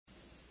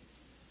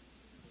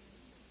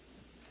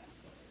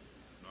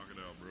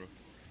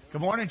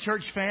Good morning,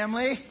 church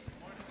family.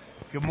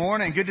 Good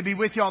morning. Good to be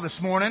with y'all this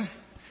morning.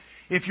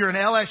 If you're an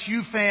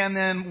LSU fan,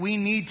 then we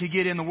need to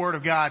get in the Word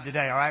of God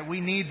today, all right?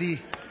 We need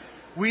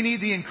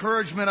the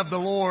encouragement of the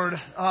Lord.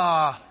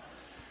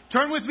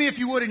 Turn with me, if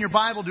you would, in your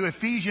Bible to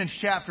Ephesians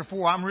chapter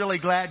 4. I'm really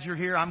glad you're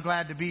here. I'm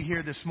glad to be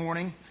here this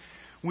morning.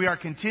 We are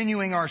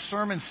continuing our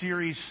sermon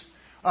series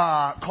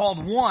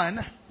called One.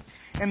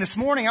 And this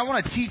morning, I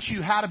want to teach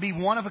you how to be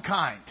one of a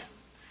kind.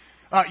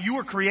 You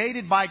were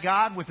created by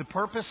God with a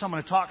purpose. I'm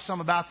going to talk some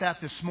about that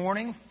this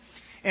morning.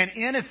 And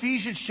in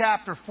Ephesians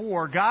chapter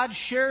 4, God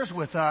shares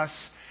with us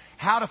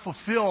how to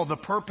fulfill the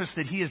purpose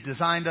that He has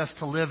designed us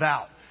to live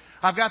out.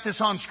 I've got this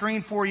on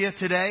screen for you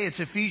today.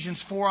 It's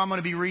Ephesians 4. I'm going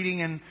to be reading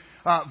in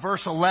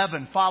verse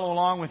 11. Follow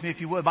along with me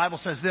if you would. The Bible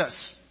says this.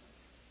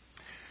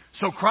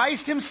 So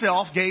Christ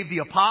Himself gave the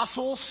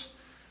apostles,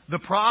 the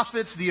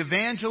prophets, the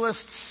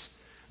evangelists,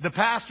 the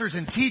pastors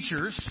and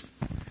teachers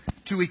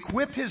to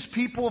equip His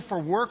people for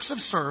works of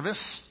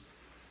service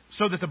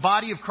so that the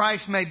body of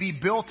Christ may be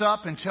built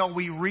up until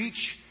we reach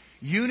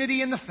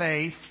unity in the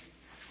faith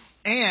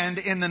and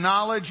in the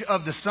knowledge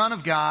of the Son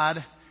of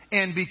God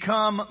and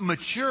become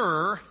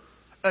mature,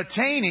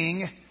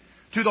 attaining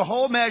to the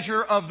whole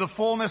measure of the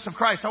fullness of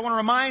Christ. I want to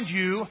remind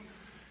you,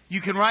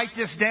 you can write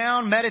this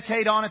down,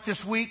 meditate on it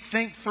this week,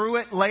 think through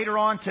it later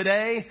on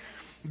today,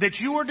 that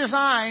you were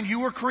designed, you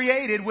were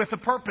created with a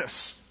purpose.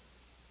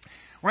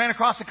 Ran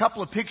across a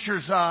couple of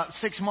pictures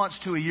 6 months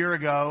to a year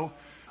ago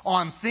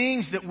on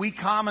things that we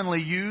commonly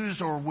use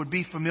or would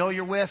be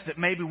familiar with that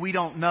maybe we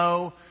don't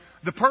know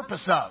the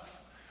purpose of.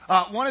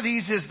 One of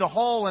these is the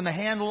hole in the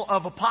handle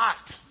of a pot.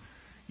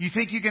 You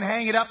think you can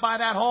hang it up by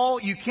that hole?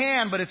 You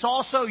can, but it's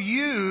also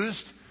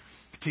used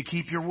to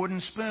keep your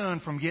wooden spoon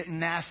from getting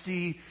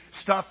nasty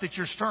stuff that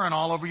you're stirring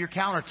all over your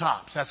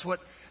countertops.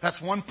 That's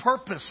one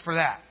purpose for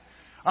that.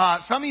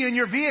 Some of you in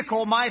your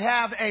vehicle might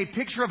have a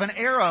picture of an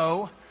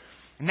arrow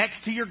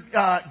next to your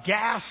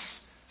gas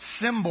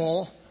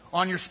symbol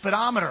on your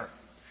speedometer.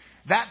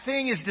 That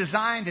thing is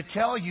designed to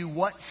tell you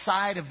what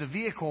side of the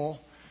vehicle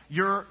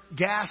your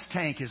gas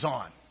tank is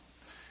on.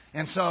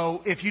 And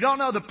so if you don't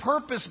know the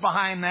purpose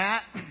behind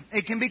that,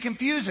 it can be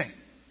confusing.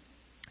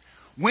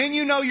 When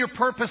you know your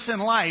purpose in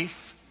life,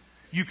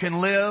 you can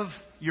live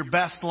your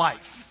best life.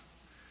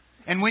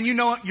 And when you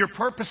know your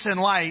purpose in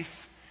life,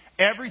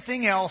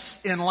 everything else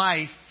in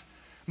life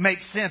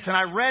makes sense. And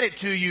I read it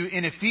to you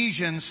in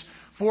Ephesians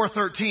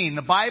 4:13.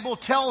 The Bible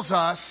tells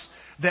us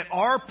that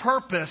our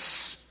purpose,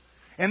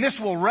 and this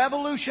will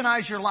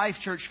revolutionize your life,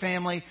 church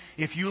family,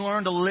 if you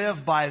learn to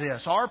live by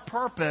this. Our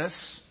purpose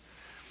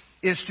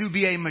is to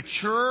be a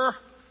mature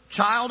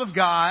child of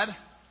God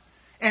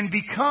and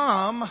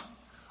become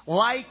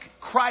like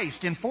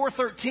Christ. In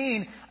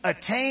 4:13,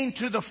 attain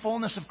to the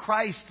fullness of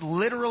Christ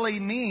literally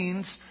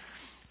means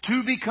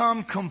to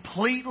become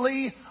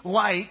completely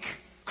like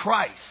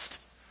Christ.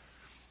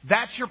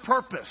 That's your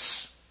purpose.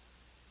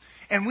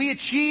 And we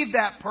achieve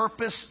that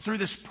purpose through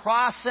this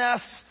process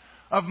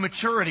of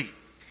maturity.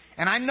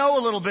 And I know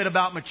a little bit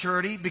about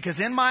maturity because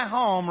in my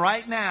home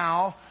right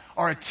now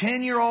are a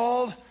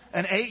 10-year-old,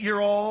 an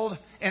 8-year-old,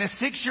 and a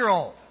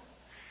 6-year-old.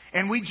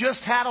 And we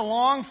just had a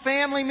long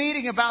family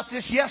meeting about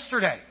this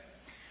yesterday.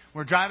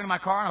 We're driving in my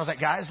car and I was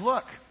like, guys,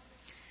 look,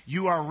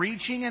 you are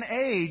reaching an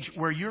age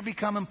where you're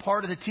becoming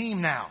part of the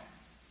team now.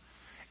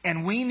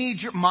 And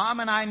Mom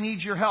and I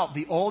need your help.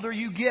 The older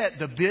you get,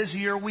 the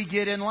busier we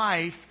get in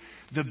life.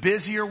 The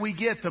busier we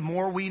get, the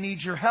more we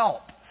need your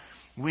help.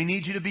 We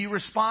need you to be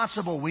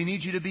responsible. We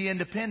need you to be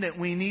independent.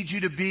 We need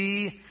you to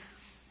be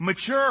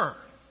mature.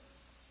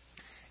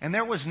 And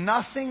there was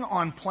nothing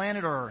on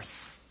planet Earth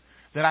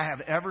that I have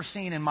ever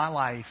seen in my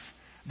life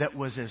that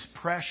was as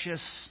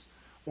precious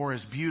or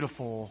as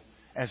beautiful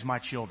as my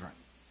children.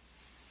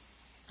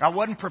 I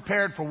wasn't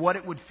prepared for what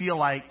it would feel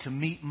like to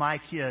meet my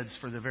kids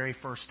for the very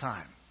first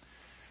time.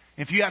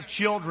 If you have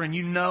children,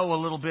 you know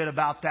a little bit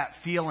about that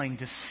feeling.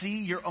 To see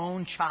your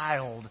own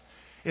child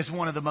is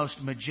one of the most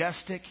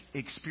majestic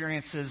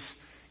experiences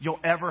you'll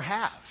ever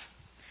have.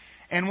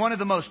 And one of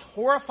the most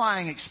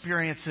horrifying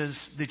experiences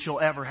that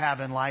you'll ever have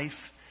in life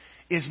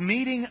is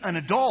meeting an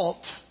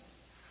adult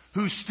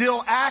who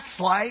still acts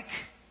like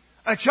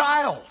a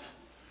child.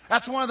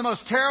 That's one of the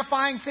most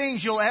terrifying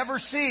things you'll ever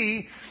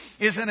see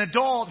is an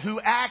adult who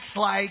acts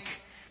like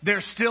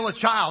they're still a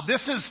child.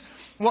 This is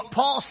what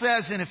Paul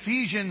says in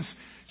Ephesians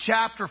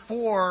chapter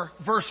 4,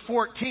 verse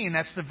 14.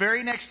 That's the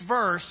very next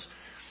verse.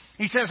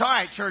 He says, all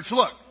right, church,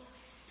 look.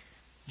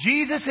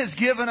 Jesus has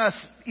given us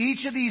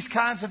each of these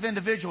kinds of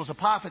individuals,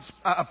 apostles,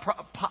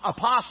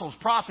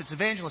 prophets,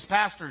 evangelists,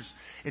 pastors,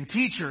 and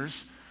teachers,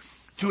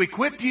 to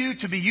equip you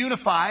to be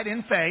unified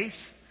in faith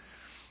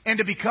and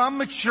to become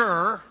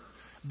mature,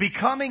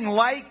 becoming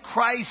like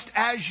Christ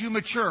as you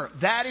mature.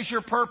 That is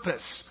your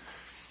purpose.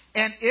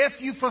 And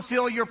if you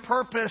fulfill your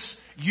purpose,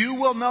 you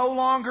will no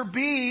longer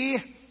be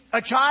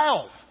a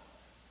child.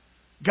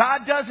 God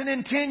doesn't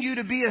intend you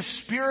to be a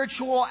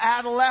spiritual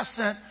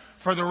adolescent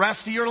for the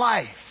rest of your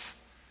life.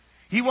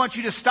 He wants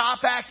you to stop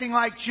acting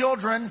like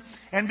children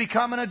and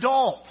become an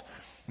adult.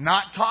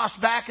 Not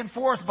tossed back and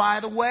forth by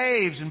the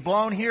waves and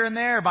blown here and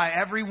there by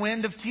every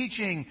wind of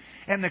teaching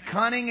and the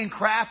cunning and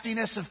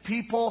craftiness of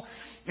people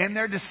and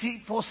their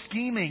deceitful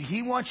scheming.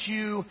 He wants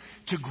you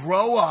to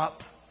grow up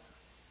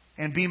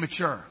and be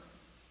mature.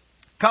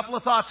 Couple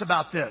of thoughts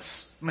about this,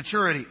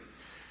 maturity.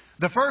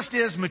 The first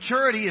is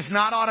maturity is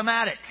not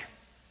automatic.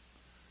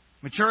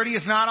 Maturity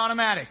is not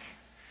automatic.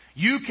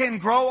 You can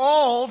grow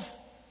old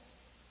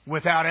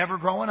without ever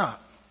growing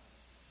up.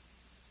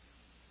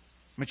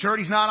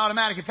 Maturity is not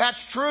automatic. If that's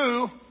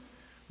true,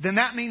 then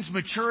that means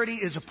maturity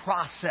is a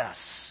process.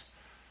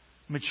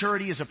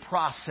 Maturity is a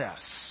process.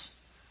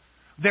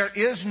 There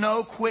is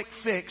no quick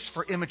fix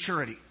for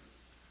immaturity.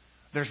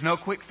 There's no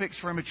quick fix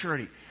for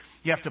immaturity.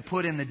 You have to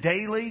put in the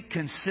daily,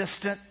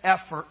 consistent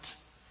effort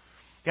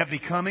at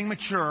becoming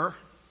mature,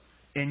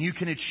 and you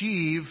can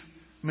achieve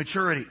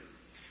maturity.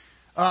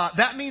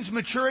 That means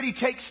maturity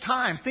takes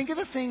time. Think of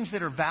the things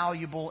that are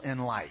valuable in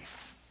life.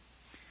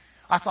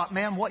 I thought,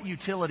 man, what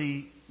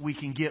utility we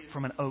can get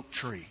from an oak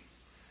tree.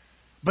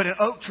 But an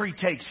oak tree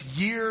takes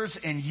years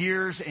and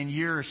years and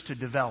years to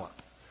develop.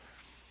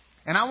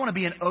 And I want to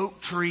be an oak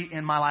tree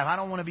in my life. I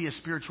don't want to be a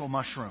spiritual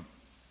mushroom.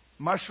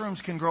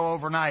 Mushrooms can grow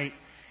overnight,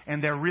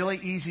 and they're really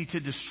easy to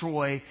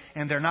destroy,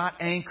 and they're not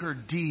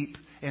anchored deep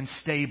and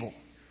stable.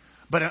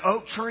 But an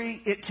oak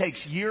tree, it takes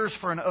years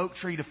for an oak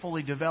tree to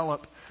fully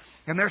develop.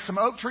 And there's some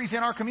oak trees in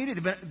our community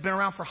that have been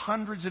around for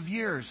hundreds of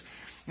years.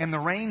 And the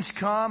rains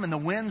come and the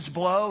winds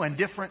blow and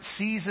different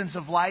seasons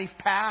of life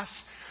pass.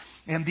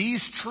 And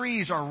these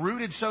trees are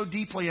rooted so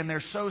deeply and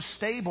they're so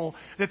stable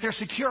that they're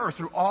secure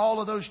through all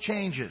of those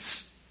changes.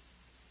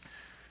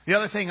 The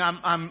other thing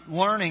I'm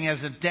learning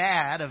as a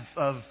dad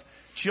of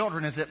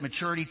children is that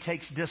maturity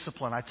takes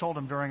discipline. I told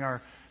them during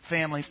our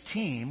family's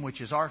team,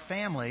 which is our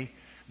family,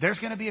 there's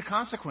going to be a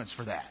consequence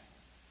for that.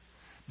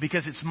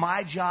 Because it's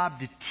my job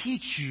to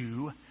teach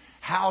you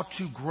how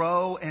to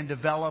grow and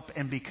develop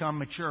and become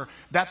mature.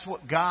 That's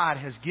what God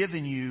has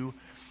given you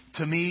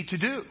to me to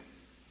do.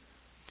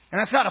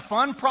 And that's not a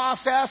fun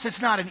process. It's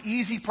not an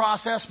easy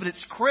process, but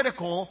it's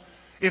critical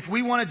if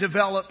we want to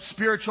develop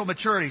spiritual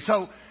maturity.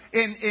 So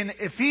in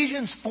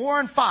Ephesians 4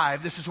 and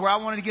 5, this is where I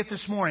wanted to get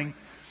this morning,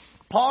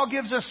 Paul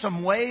gives us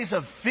some ways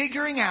of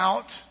figuring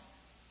out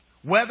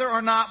whether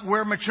or not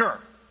we're mature.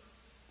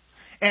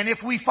 And if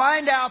we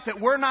find out that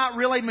we're not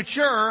really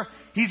mature,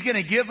 he's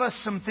going to give us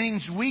some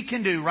things we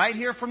can do right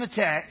here from the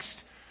text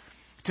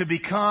to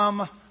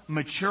become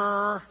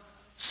mature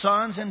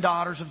sons and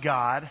daughters of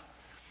God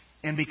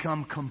and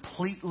become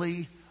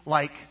completely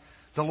like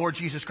the Lord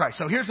Jesus Christ.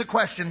 So here's the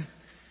question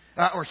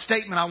or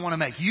statement I want to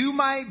make. You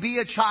might be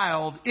a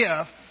child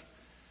if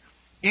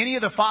any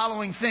of the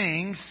following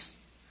things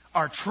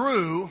are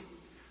true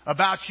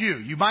about you.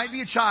 You might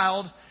be a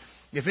child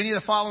if any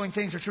of the following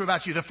things are true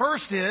about you. The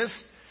first is,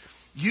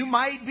 you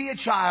might be a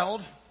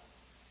child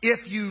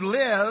if you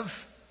live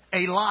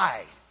a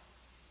lie.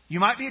 You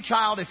might be a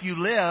child if you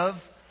live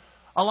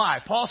a lie.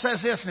 Paul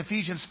says this in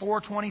Ephesians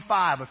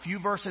 4:25, a few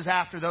verses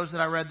after those that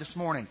I read this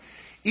morning.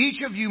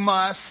 Each of you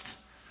must,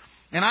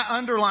 and I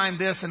underlined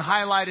this and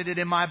highlighted it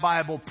in my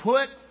Bible,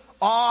 put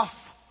off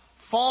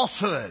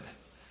falsehood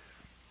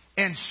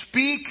and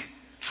speak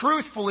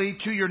truthfully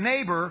to your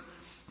neighbor,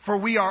 for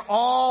we are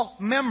all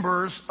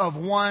members of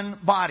one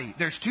body.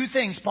 There's two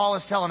things Paul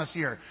is telling us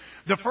here.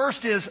 The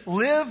first is,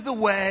 live the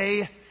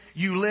way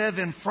you live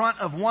in front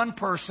of one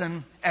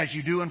person as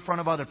you do in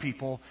front of other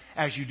people,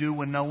 as you do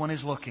when no one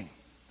is looking.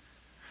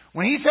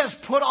 When he says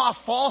put off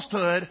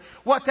falsehood,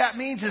 what that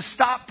means is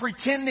stop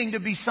pretending to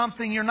be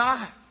something you're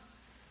not.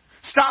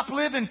 Stop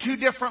living two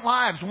different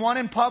lives, one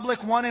in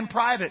public, one in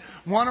private,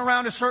 one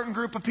around a certain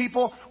group of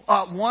people,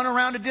 and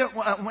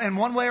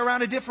one way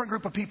around a different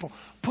group of people.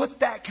 Put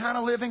that kind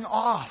of living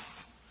off.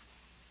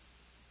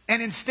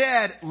 And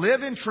instead,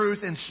 live in truth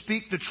and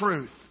speak the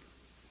truth.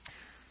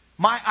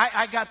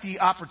 I got the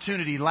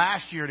opportunity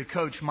last year to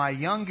coach my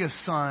youngest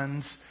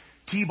son's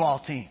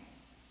T-ball team.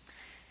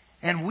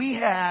 And we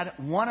had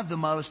one of the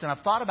most, and I've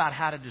thought about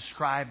how to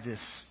describe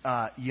this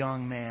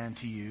young man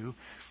to you,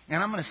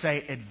 and I'm going to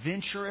say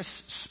adventurous,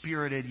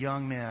 spirited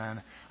young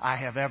men I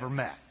have ever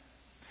met.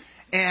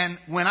 And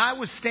when I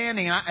was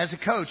standing, as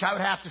a coach, I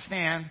would have to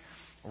stand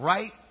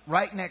right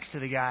next to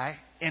the guy,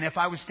 and if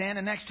I was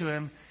standing next to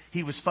him,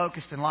 he was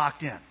focused and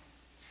locked in.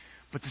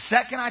 But the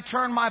second I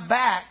turned my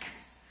back,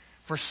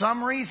 for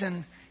some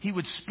reason, he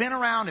would spin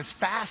around as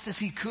fast as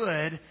he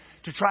could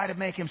to try to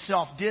make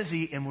himself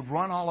dizzy and would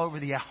run all over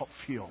the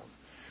outfield.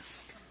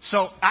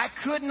 So I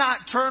could not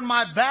turn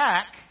my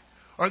back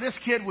or this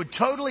kid would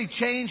totally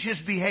change his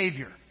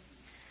behavior.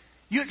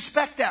 You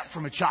expect that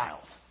from a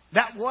child.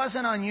 That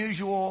wasn't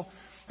unusual.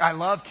 I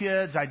love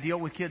kids. I deal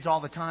with kids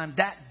all the time.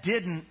 That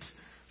didn't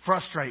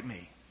frustrate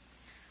me.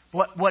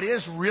 What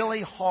is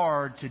really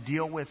hard to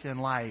deal with in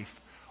life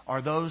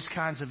are those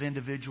kinds of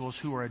individuals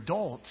who are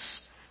adults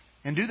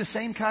and do the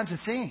same kinds of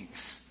things.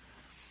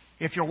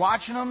 If you're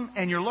watching them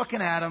and you're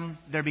looking at them,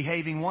 they're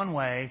behaving one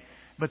way,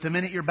 but the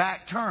minute your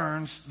back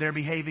turns, they're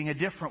behaving a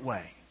different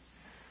way.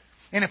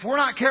 And if we're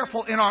not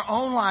careful in our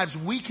own lives,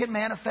 we can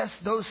manifest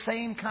those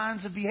same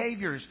kinds of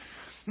behaviors.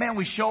 man,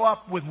 we show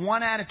up with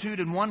one attitude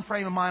and one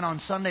frame of mind on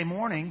Sunday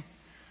morning,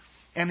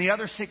 and the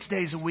other 6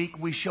 days a week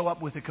we show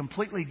up with a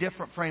completely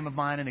different frame of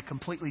mind and a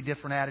completely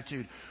different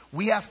attitude.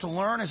 We have to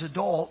learn as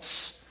adults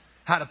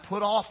how to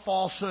put off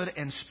falsehood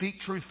and speak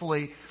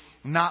truthfully,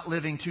 not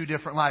living two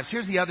different lives.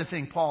 Here's the other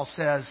thing Paul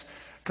says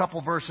a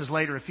couple verses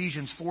later,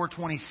 Ephesians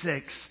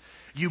 4:26.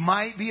 You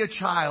might be a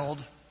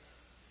child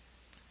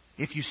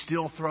if you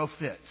still throw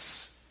fits.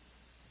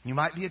 You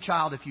might be a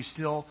child if you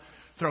still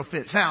throw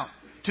fits. Now,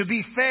 to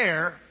be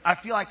fair, I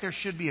feel like there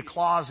should be a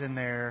clause in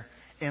there,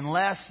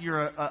 unless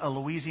you're a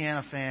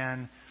Louisiana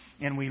fan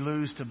and we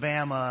lose to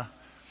Bama.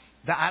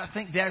 I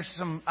think there's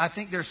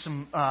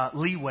some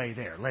leeway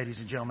there, ladies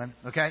and gentlemen.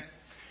 Okay,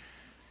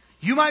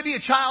 you might be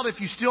a child if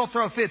you still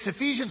throw fits.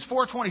 Ephesians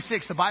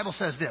 4:26, the Bible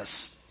says this: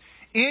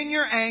 in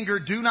your anger,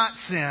 do not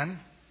sin.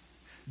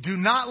 Do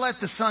not let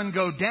the sun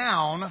go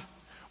down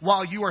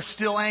while you are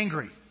still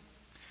angry.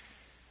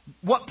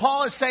 What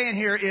Paul is saying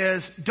here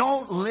is,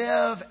 don't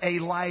live a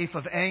life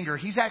of anger.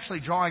 He's actually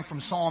drawing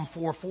from Psalm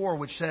 4:4,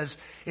 which says,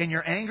 in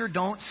your anger,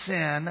 don't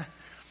sin.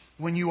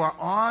 When you are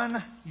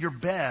on your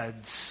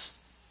beds,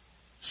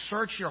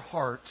 search your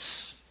hearts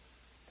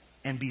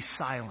and be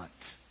silent.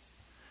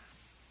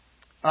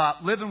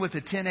 Living with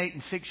a 10, 8,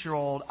 and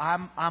 6-year-old,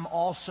 I'm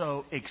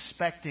also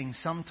expecting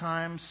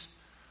sometimes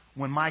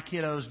when my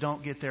kiddos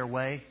don't get their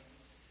way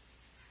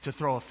to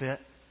throw a fit.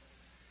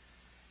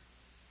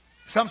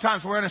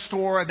 Sometimes we're in a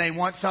store and they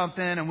want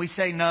something and we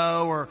say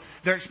no, or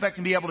they're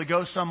expecting to be able to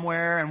go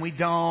somewhere and we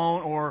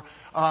don't, or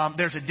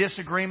there's a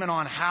disagreement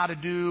on how to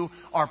do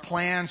our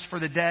plans for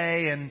the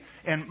day,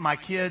 and my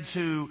kids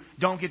who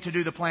don't get to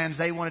do the plans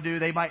they want to do,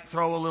 they might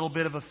throw a little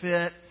bit of a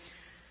fit.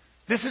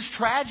 This is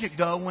tragic,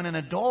 though, when an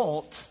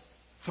adult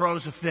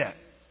throws a fit.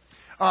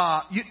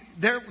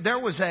 There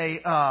was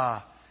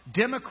a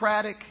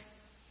Democratic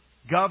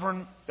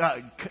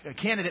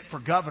candidate for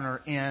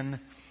governor in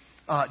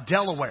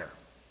Delaware.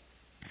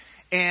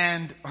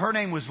 And her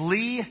name was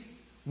Lee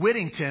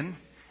Whittington.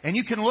 And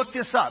you can look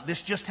this up.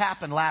 This just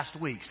happened last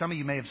week. Some of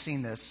you may have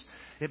seen this.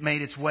 It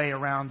made its way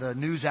around the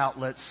news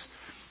outlets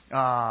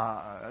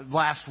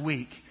last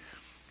week.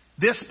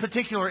 This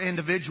particular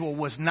individual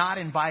was not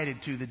invited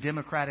to the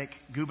Democratic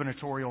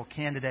gubernatorial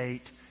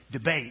candidate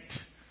debate.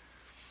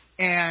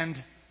 And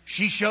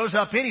she shows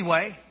up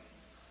anyway,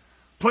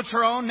 puts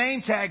her own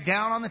name tag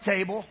down on the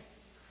table,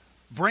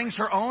 brings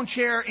her own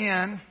chair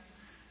in,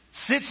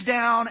 sits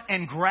down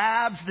and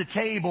grabs the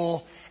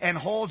table and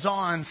holds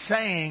on,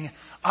 saying,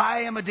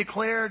 I am a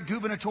declared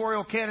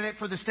gubernatorial candidate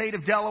for the state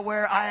of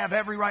Delaware. I have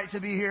every right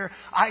to be here.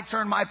 I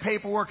turned my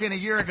paperwork in a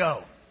year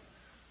ago.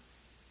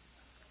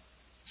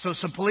 So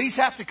some police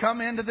have to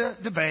come into the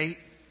debate.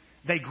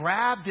 They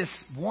grab this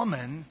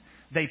woman.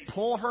 They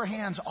pull her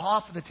hands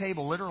off the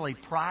table, literally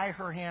pry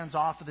her hands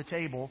off of the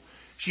table.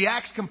 She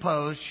acts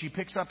composed. She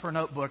picks up her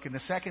notebook, and the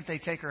second they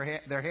take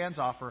their hands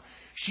off her,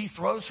 she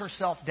throws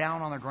herself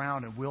down on the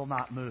ground and will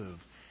not move.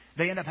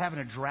 They end up having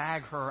to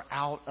drag her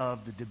out of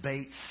the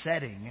debate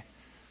setting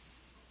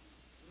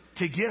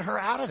to get her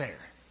out of there.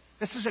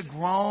 This is a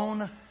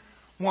grown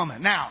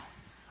woman. Now,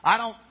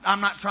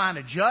 I'm not trying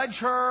to judge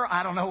her.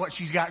 I don't know what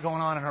she's got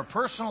going on in her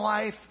personal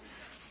life.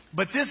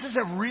 But this is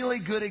a really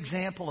good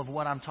example of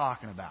what I'm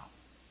talking about.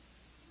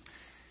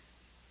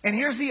 And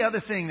here's the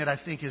other thing that I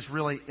think is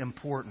really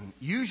important.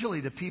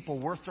 Usually the people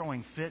we're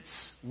throwing fits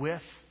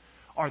with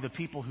are the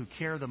people who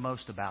care the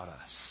most about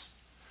us.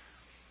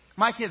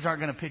 My kids aren't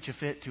going to pitch a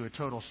fit to a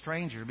total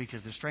stranger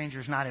because the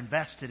stranger's not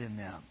invested in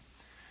them.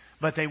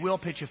 But they will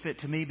pitch a fit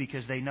to me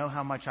because they know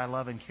how much I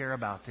love and care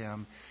about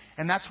them.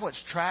 And that's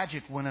what's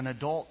tragic when an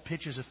adult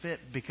pitches a fit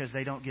because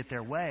they don't get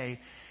their way.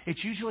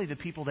 It's usually the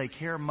people they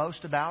care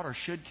most about or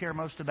should care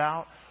most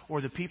about,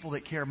 or the people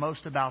that care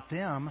most about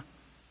them,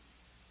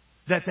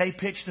 that they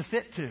pitch the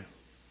fit to.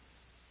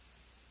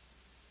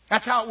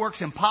 That's how it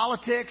works in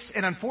politics.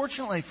 And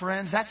unfortunately,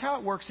 friends, that's how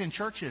it works in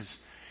churches.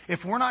 If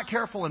we're not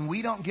careful and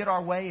we don't get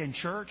our way in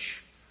church,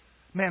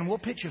 man, we'll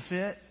pitch a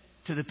fit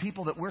to the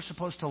people that we're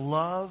supposed to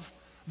love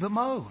the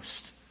most.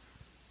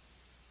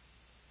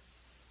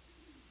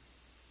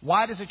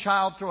 Why does a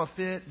child throw a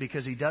fit?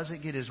 Because he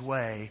doesn't get his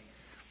way.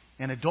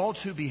 And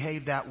adults who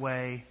behave that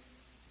way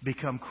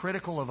become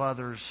critical of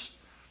others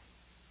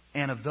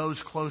and of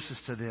those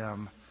closest to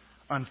them,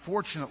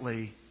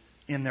 unfortunately,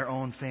 in their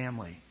own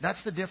family.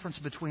 That's the difference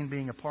between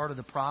being a part of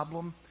the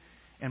problem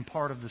and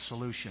part of the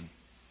solution.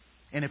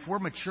 And if we're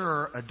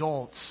mature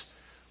adults,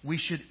 we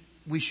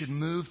should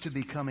move to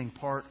becoming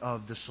part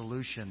of the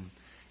solution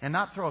and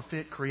not throw a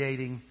fit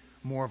creating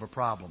more of a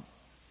problem.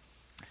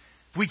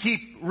 If we keep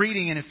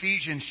reading in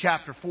Ephesians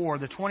chapter 4,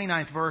 the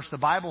 29th verse, the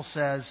Bible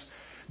says,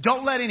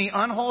 don't let any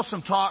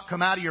unwholesome talk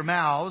come out of your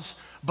mouths,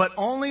 but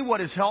only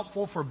what is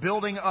helpful for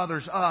building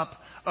others up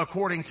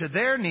according to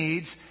their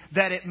needs,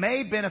 that it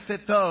may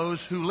benefit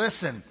those who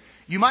listen.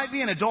 You might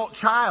be an adult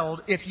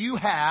child if you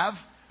have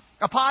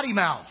a potty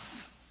mouth.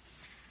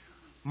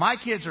 My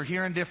kids are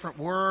hearing different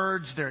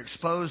words. They're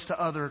exposed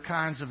to other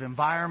kinds of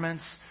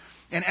environments.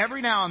 And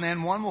every now and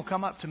then one will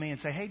come up to me and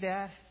say, hey,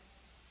 Dad,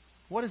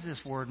 what does this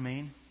word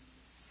mean?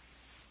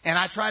 And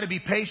I try to be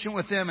patient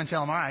with them and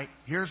tell them, all right,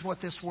 here's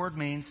what this word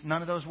means.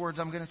 None of those words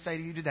I'm going to say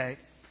to you today.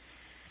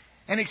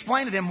 And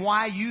explain to them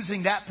why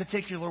using that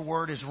particular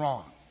word is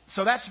wrong.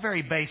 So that's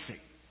very basic.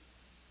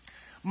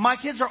 My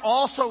kids are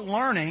also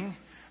learning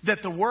that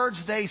the words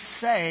they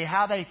say,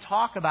 how they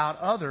talk about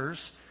others,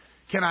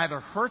 can either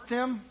hurt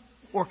them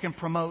or can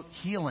promote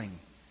healing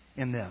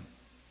in them.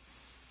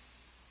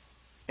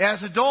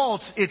 As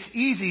adults, it's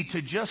easy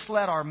to just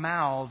let our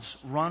mouths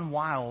run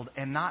wild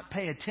and not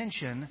pay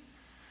attention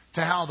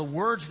to how the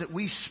words that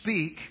we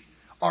speak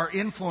are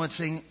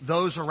influencing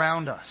those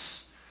around us.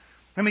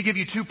 Let me give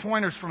you 2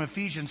 pointers from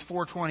Ephesians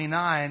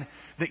 4:29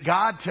 that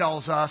God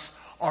tells us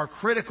are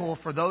critical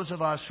for those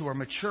of us who are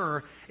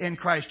mature in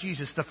Christ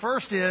Jesus. The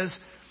first is,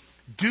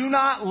 do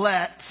not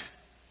let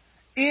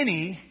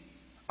any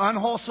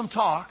unwholesome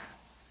talk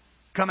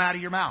come out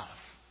of your mouth.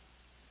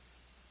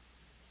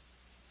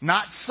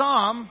 Not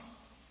some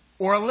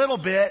or a little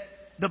bit.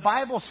 The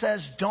Bible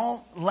says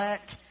don't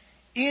let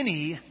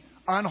any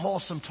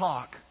unwholesome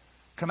talk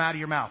come out of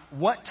your mouth.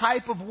 What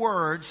type of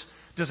words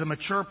does a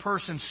mature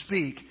person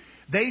speak?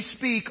 They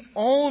speak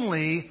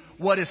only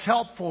what is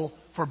helpful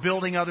for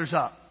building others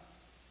up.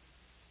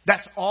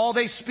 That's all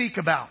they speak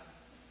about.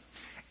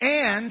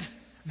 And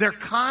they're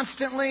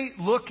constantly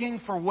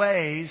looking for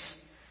ways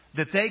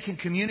that they can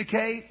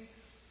communicate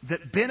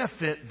that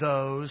benefit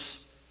those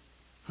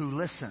who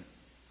listen.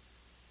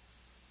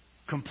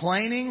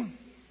 Complaining,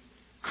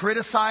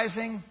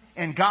 criticizing,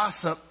 and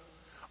gossip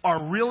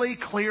are really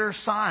clear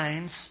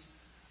signs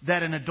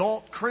that an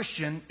adult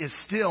Christian is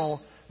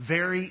still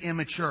very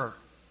immature.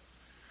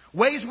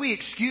 Ways we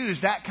excuse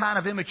that kind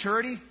of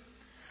immaturity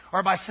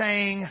are by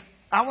saying,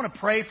 I want to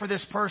pray for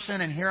this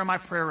person and here are my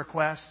prayer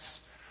requests.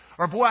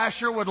 Or, boy, I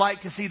sure would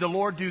like to see the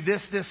Lord do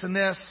this, this, and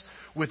this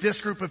with this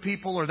group of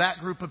people or that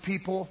group of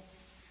people.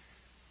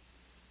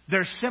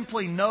 There's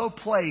simply no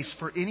place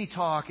for any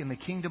talk in the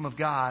kingdom of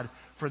God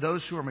for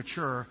those who are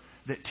mature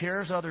that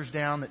tears others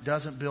down, that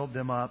doesn't build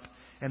them up,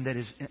 and that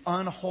is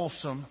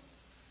unwholesome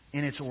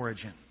in its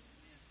origin.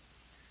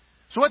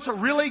 So what's a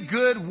really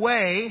good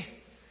way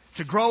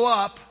to grow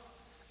up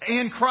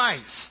in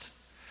Christ?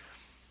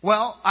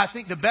 Well, I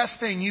think the best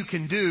thing you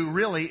can do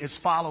really is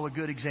follow a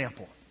good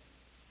example.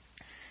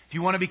 If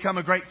you want to become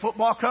a great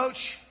football coach,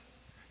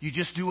 you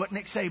just do what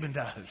Nick Saban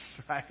does,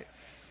 right?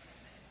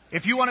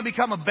 If you want to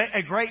become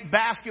a great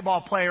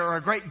basketball player or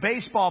a great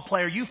baseball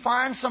player, you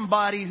find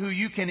somebody who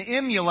you can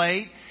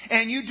emulate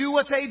and you do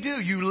what they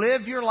do. You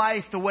live your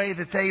life the way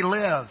that they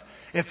live.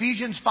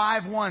 Ephesians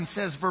 5:1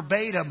 says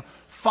verbatim,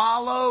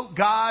 follow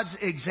God's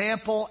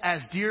example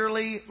as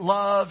dearly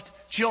loved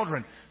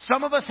children.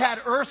 Some of us had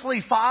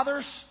earthly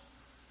fathers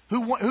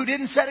who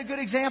didn't set a good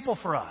example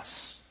for us.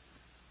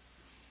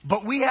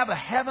 But we have a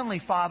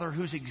heavenly Father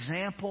whose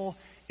example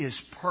is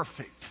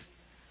perfect.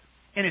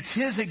 And it's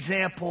His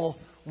example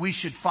we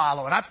should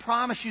follow. And I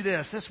promise you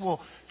this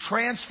will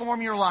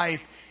transform your life.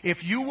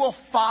 If you will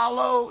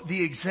follow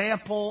the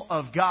example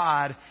of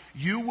God,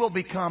 you will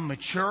become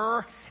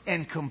mature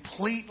and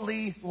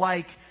completely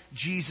like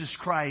Jesus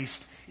Christ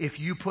if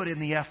you put in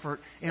the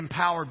effort,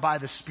 empowered by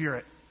the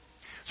Spirit.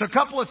 So a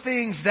couple of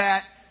things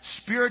that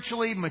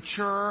spiritually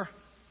mature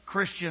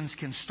Christians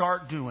can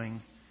start doing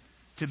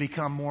to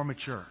become more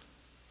mature.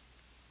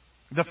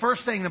 The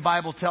first thing the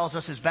Bible tells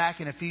us is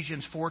back in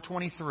Ephesians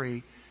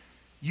 4:23,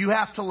 you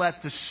have to let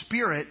the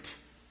Spirit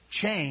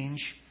change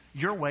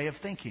your way of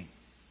thinking.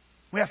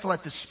 We have to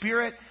let the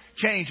Spirit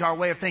change our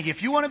way of thinking.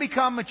 If you want to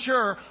become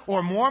mature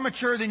or more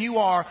mature than you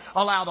are,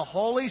 allow the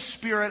Holy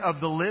Spirit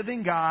of the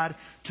living God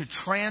to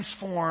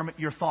transform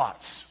your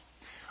thoughts.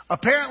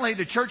 Apparently,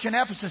 the church in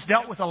Ephesus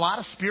dealt with a lot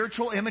of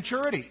spiritual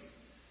immaturity.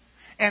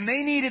 And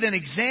they needed an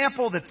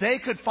example that they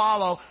could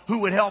follow who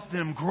would help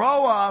them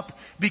grow up,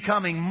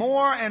 becoming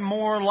more and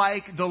more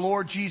like the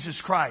Lord Jesus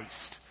Christ.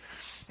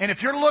 And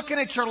if you're looking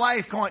at your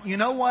life going, you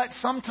know what?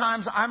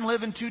 Sometimes I'm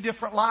living 2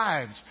 different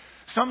lives.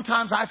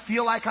 Sometimes I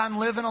feel like I'm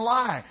living a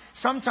lie.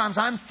 Sometimes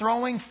I'm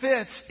throwing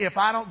fits if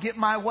I don't get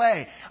my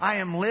way. I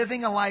am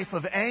living a life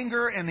of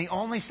anger, and the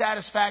only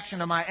satisfaction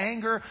of my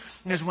anger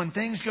is when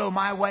things go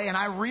my way. And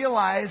I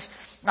realize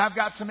I've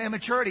got some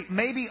immaturity.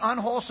 Maybe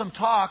unwholesome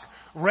talk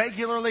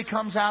regularly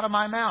comes out of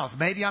my mouth.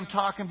 Maybe I'm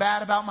talking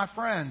bad about my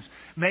friends.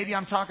 Maybe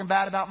I'm talking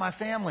bad about my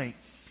family.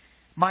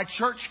 My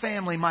church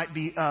family might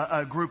be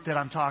a group that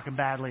I'm talking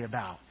badly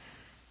about.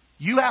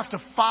 You have to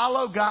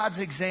follow God's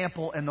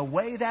example, and the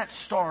way that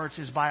starts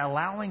is by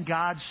allowing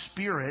God's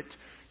Spirit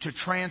to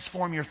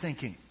transform your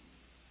thinking.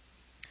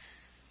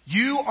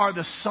 You are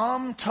the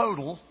sum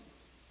total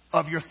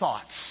of your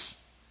thoughts.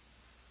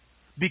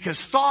 Because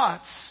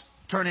thoughts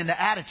turn into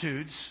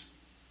attitudes.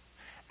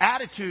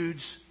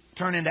 Attitudes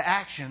turn into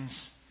actions.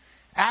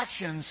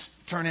 Actions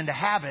turn into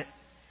habit.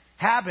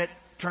 Habit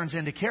turns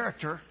into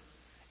character.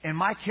 And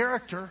my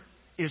character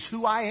is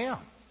who I am.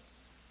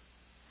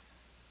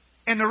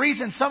 And the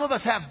reason some of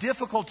us have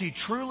difficulty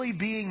truly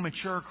being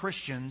mature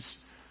Christians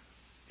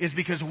is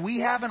because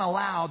we haven't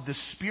allowed the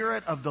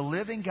Spirit of the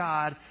living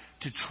God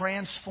to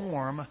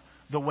transform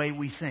the way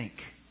we think.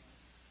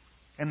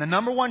 And the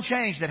number one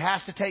change that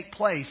has to take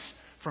place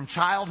from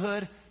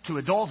childhood to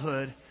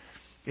adulthood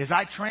is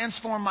I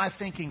transform my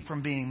thinking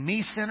from being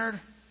me-centered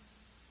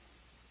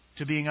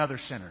to being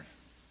other-centered.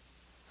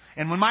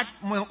 And when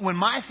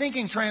my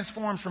thinking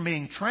transforms from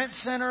being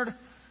Trent-centered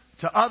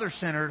to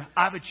other-centered,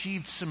 I've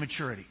achieved some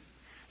maturity.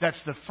 That's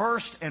the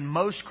first and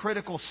most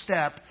critical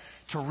step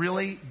to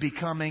really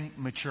becoming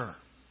mature.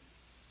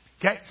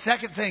 Okay?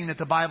 Second thing that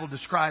the Bible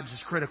describes as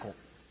critical.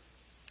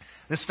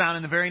 This is found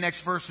in the very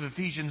next verse of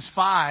Ephesians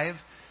 5.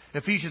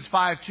 Ephesians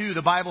 5:2,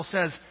 the Bible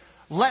says,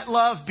 let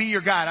love be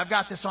your guide. I've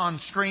got this on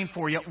screen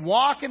for you.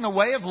 Walk in the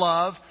way of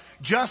love,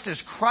 just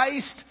as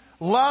Christ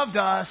loved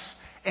us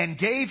and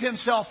gave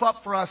himself up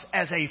for us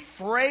as a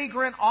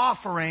fragrant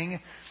offering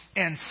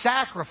and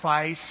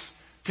sacrifice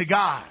to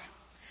God.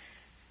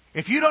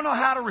 If you don't know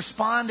how to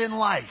respond in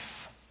life,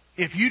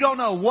 if you don't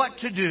know what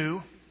to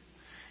do,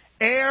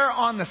 err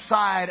on the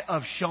side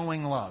of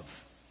showing love.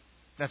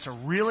 That's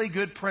a really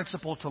good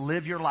principle to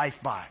live your life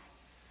by.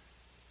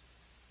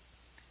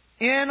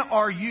 In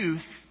our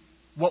youth,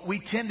 what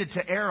we tended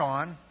to err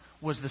on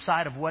was the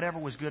side of whatever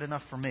was good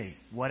enough for me,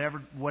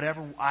 whatever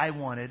I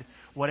wanted,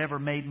 whatever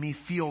made me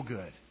feel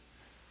good.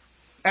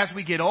 As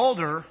we get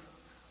older,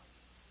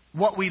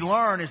 what we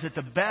learn is that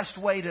the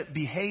best way to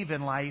behave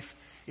in life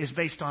is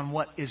based on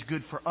what is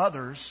good for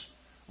others,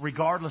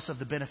 regardless of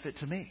the benefit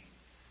to me.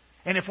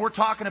 And if we're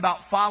talking about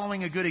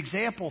following a good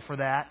example for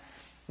that,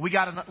 we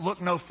got to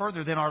look no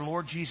further than our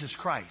Lord Jesus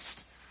Christ,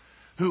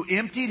 who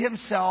emptied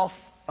himself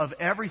of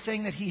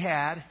everything that he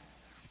had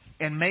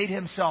and made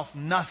himself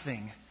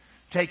nothing,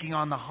 taking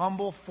on the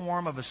humble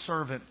form of a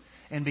servant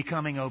and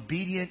becoming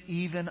obedient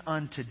even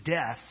unto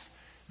death,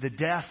 the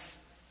death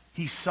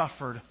he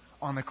suffered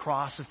on the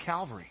cross of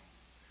Calvary.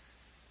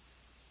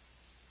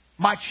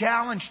 My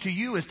challenge to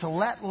you is to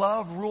let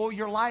love rule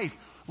your life.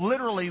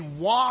 Literally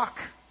walk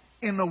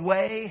in the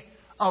way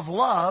of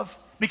love,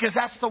 because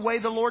that's the way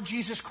the Lord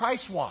Jesus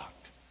Christ walked.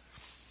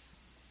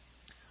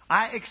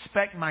 I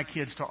expect my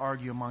kids to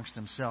argue amongst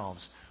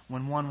themselves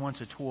when one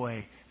wants a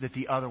toy that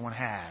the other one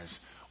has,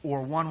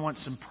 or one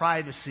wants some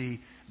privacy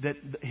that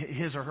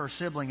his or her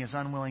sibling is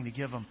unwilling to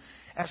give them.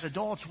 As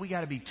adults, we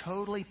got to be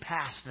totally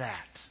past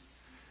that.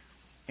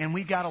 And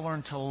we've got to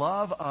learn to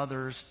love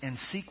others and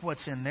seek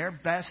what's in their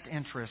best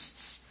interests,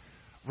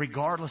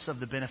 regardless of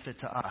the benefit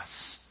to us.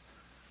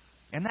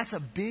 And that's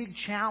a big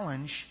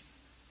challenge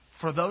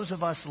for those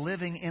of us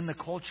living in the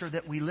culture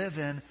that we live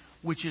in,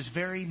 which is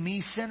very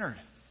me-centered.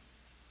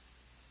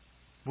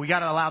 We got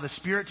to allow the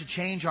Spirit to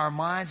change our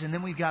minds, and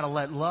then we've got to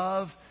let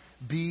love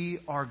be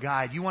our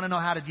guide. You want to know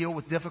how to deal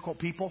with difficult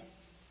people?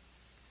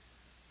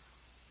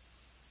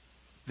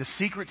 The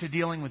secret to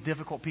dealing with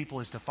difficult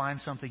people is to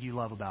find something you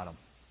love about them.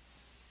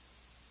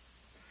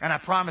 And I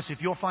promise,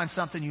 if you'll find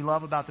something you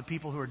love about the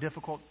people who are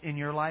difficult in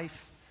your life,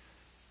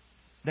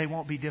 they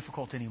won't be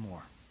difficult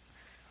anymore.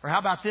 Or how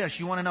about this?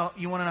 You want to know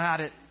how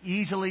to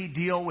easily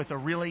deal with a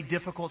really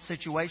difficult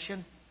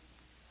situation?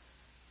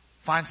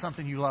 Find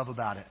something you love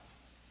about it.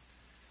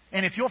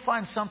 And if you'll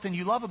find something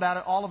you love about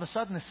it, all of a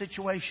sudden the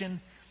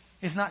situation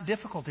is not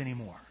difficult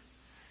anymore.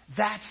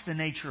 That's the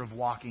nature of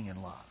walking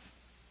in love.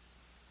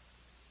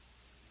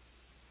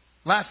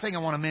 Last thing I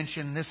want to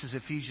mention, this is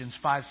Ephesians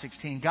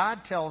 5:16. God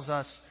tells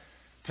us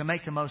to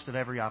make the most of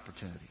every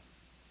opportunity.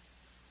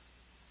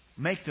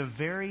 Make the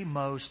very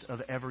most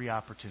of every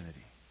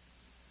opportunity.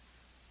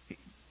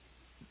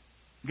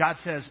 God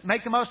says,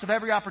 make the most of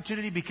every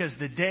opportunity because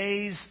the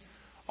days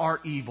are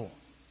evil.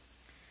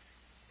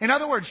 In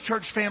other words,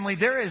 church family,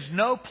 there is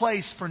no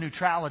place for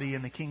neutrality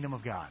in the kingdom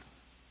of God.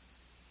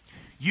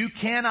 You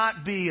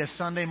cannot be a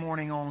Sunday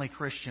morning only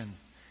Christian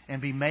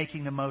and be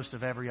making the most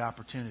of every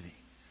opportunity.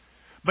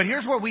 But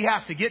here's where we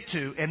have to get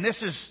to, and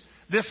this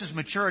is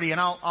maturity,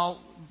 and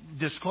I'll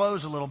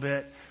disclose a little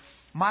bit.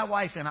 My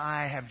wife and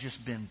I have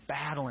just been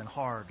battling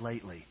hard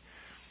lately.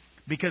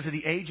 Because of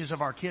the ages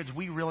of our kids,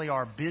 we really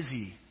are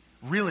busy,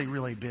 really,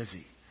 really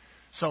busy.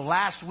 So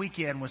last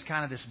weekend was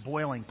kind of this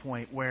boiling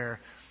point where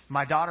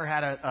my daughter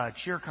had a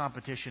cheer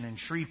competition in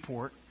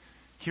Shreveport.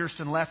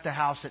 Kirsten left the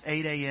house at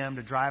 8 a.m.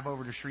 to drive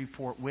over to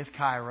Shreveport with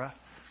Kyra.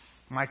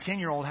 My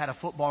 10-year-old had a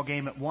football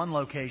game at one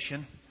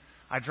location.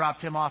 I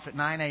dropped him off at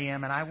 9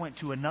 a.m. and I went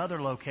to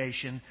another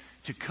location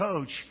to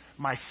coach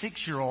my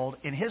 6-year-old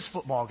in his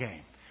football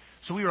game.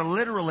 So we were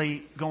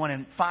literally going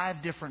in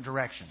 5 different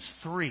directions.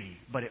 3,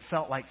 but it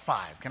felt like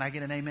 5. Can I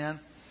get an amen?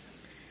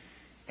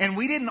 And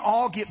we didn't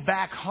all get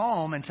back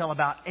home until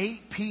about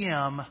 8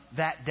 p.m.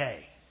 that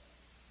day.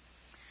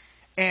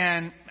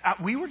 And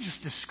we were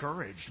just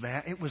discouraged,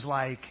 man. It was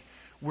like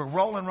we're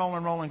rolling,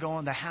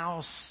 going. The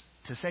house,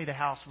 to say the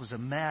house was a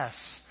mess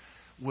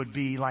would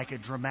be like a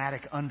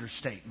dramatic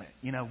understatement.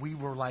 You know, we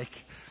were like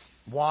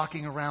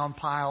walking around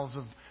piles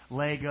of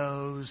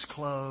Legos,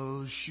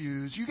 clothes,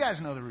 shoes. You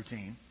guys know the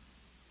routine.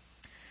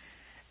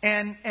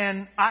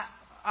 And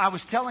I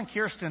was telling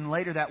Kirsten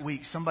later that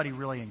week, somebody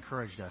really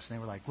encouraged us. And they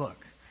were like, look,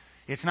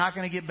 it's not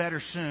going to get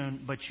better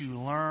soon, but you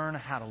learn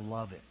how to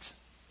love it.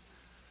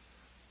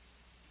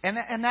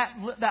 And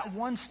that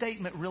one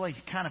statement really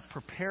kind of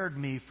prepared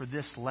me for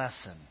this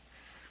lesson.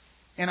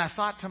 And I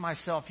thought to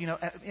myself,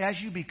 as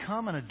you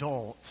become an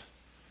adult,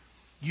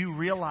 you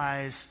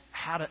realize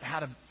how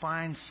to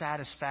find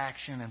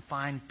satisfaction and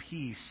find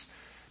peace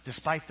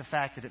despite the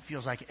fact that it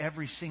feels like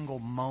every single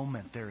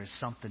moment there is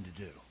something to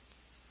do.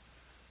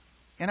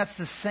 And that's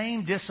the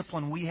same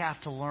discipline we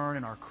have to learn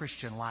in our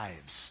Christian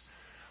lives.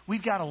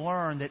 We've got to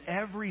learn that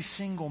every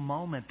single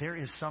moment there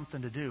is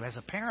something to do. As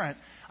a parent,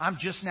 I'm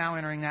just now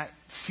entering that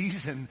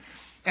season,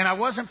 and I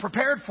wasn't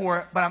prepared for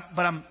it, but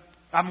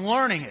I'm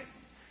learning it,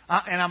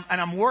 and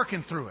I'm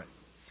working through it.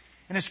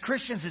 And as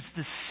Christians, it's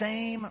the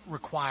same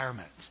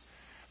requirement.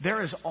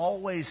 There is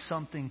always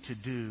something to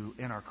do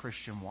in our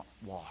Christian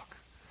walk.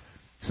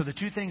 So the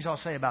two things I'll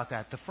say about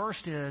that. The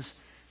first is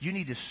you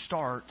need to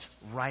start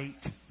right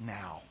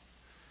now.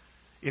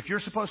 If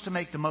you're supposed to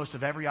make the most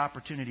of every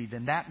opportunity,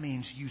 then that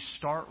means you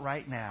start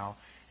right now.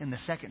 And the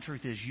second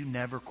truth is you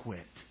never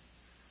quit.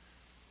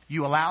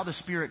 You allow the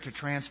Spirit to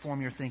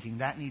transform your thinking.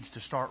 That needs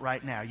to start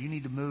right now. You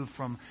need to move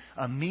from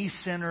a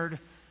me-centered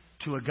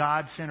to a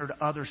God-centered,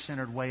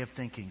 other-centered way of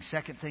thinking.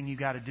 Second thing you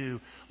got to do,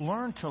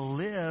 learn to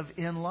live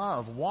in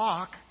love.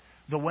 Walk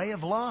the way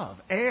of love.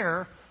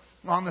 Err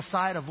on the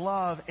side of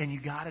love, and you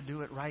got to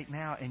do it right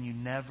now, and you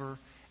never,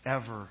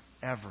 ever,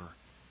 ever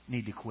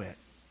need to quit.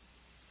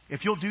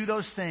 If you'll do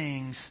those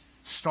things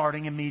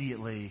starting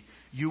immediately,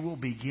 you will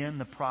begin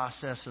the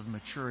process of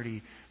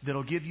maturity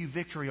that'll give you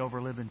victory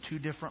over living two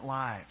different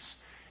lives.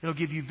 It'll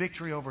give you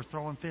victory over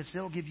throwing fits.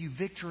 It'll give you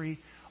victory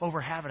over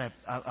having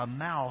a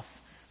mouth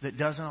that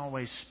doesn't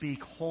always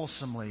speak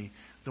wholesomely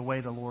the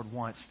way the Lord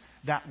wants.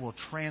 That will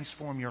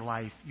transform your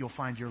life. You'll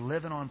find you're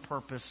living on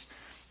purpose.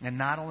 And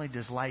not only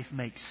does life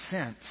make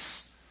sense,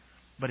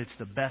 but it's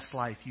the best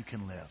life you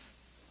can live.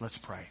 Let's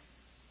pray.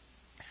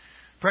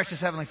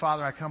 Precious Heavenly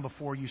Father, I come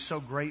before you so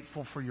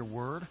grateful for your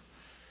word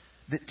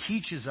that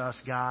teaches us,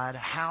 God,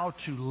 how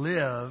to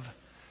live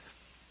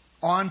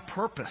on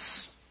purpose,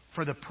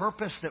 for the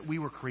purpose that we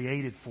were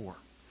created for.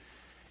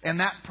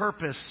 And that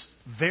purpose,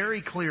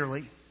 very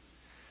clearly,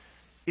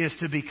 is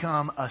to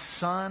become a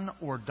son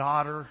or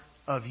daughter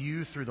of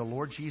you through the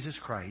Lord Jesus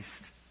Christ,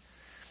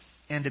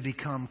 and to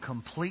become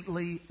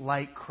completely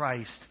like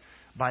Christ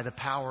by the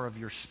power of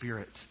your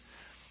Spirit.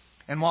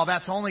 And while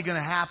that's only going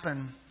to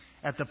happen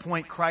at the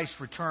point Christ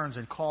returns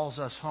and calls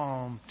us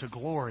home to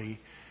glory,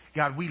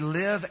 God, we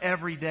live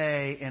every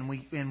day, and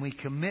we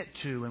commit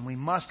to, and we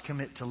must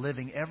commit to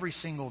living every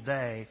single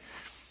day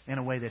in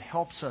a way that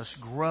helps us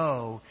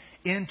grow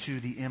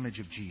into the image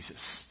of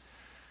Jesus.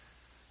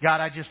 God,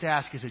 I just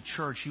ask as a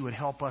church you would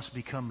help us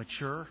become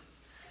mature.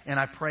 And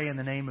I pray in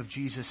the name of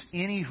Jesus,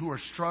 any who are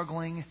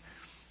struggling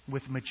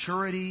with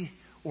maturity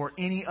or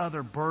any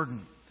other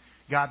burden,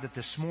 God, that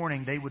this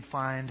morning they would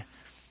find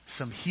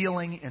some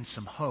healing and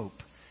some hope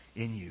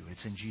in you.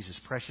 It's in Jesus'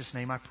 precious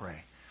name I pray.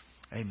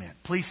 Amen.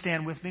 Please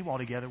stand with me while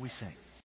together we sing.